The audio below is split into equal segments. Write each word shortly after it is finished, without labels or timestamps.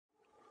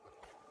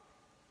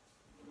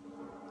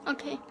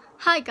Okay,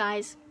 hi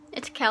guys,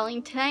 it's Kelly.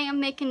 Today I'm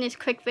making this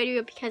quick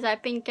video because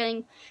I've been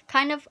getting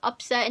kind of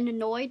upset and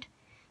annoyed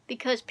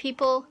because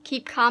people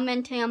keep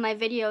commenting on my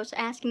videos,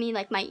 asking me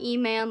like my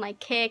email, my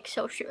Kik,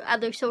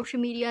 other social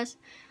medias.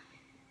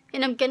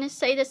 And I'm gonna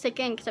say this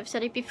again because I've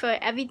said it before,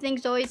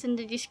 everything's always in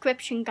the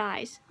description,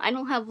 guys. I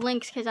don't have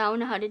links because I don't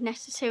know how to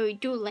necessarily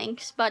do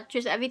links, but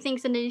just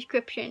everything's in the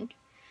description.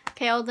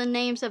 Okay, all the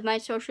names of my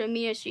social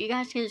media, so you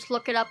guys can just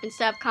look it up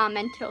instead of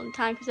commenting all the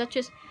time, because that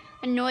just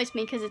annoys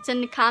me, because it's in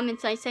the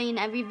comments I say in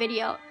every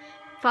video.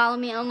 Follow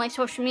me on my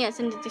social media, it's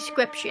in the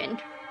description.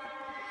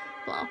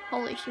 Well,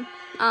 holy shit.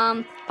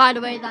 By the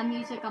way, that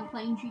music, I'm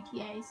playing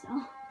GTA,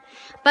 so.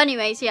 But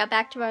anyways, yeah,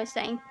 back to what I was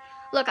saying.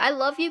 Look, I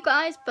love you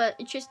guys, but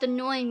it's just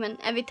annoying when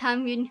every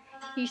time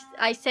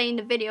I say in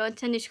the video,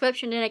 it's in the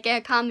description, and I get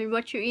a comment,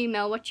 what's your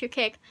email, what's your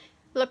Kik?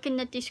 Look in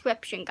the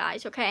description,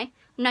 guys, okay?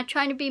 I'm not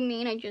trying to be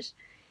mean, I just,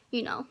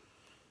 you know.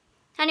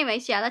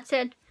 Anyways, yeah, that's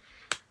it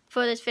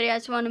for this video. I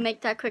just want to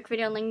make that quick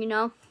video and let you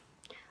know.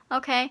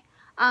 Okay,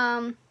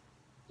 yeah,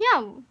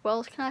 what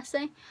else can I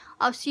say?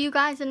 I'll see you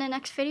guys in the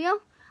next video.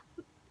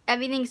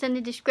 Everything's in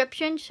the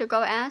description, so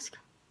go ask.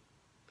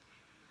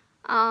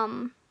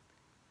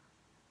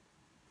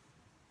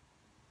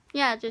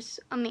 Yeah, just,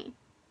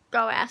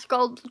 go ask.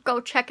 Go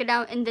check it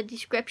out in the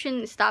description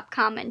and stop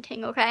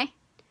commenting, okay?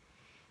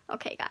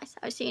 Okay, guys,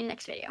 I'll see you in the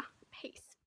next video.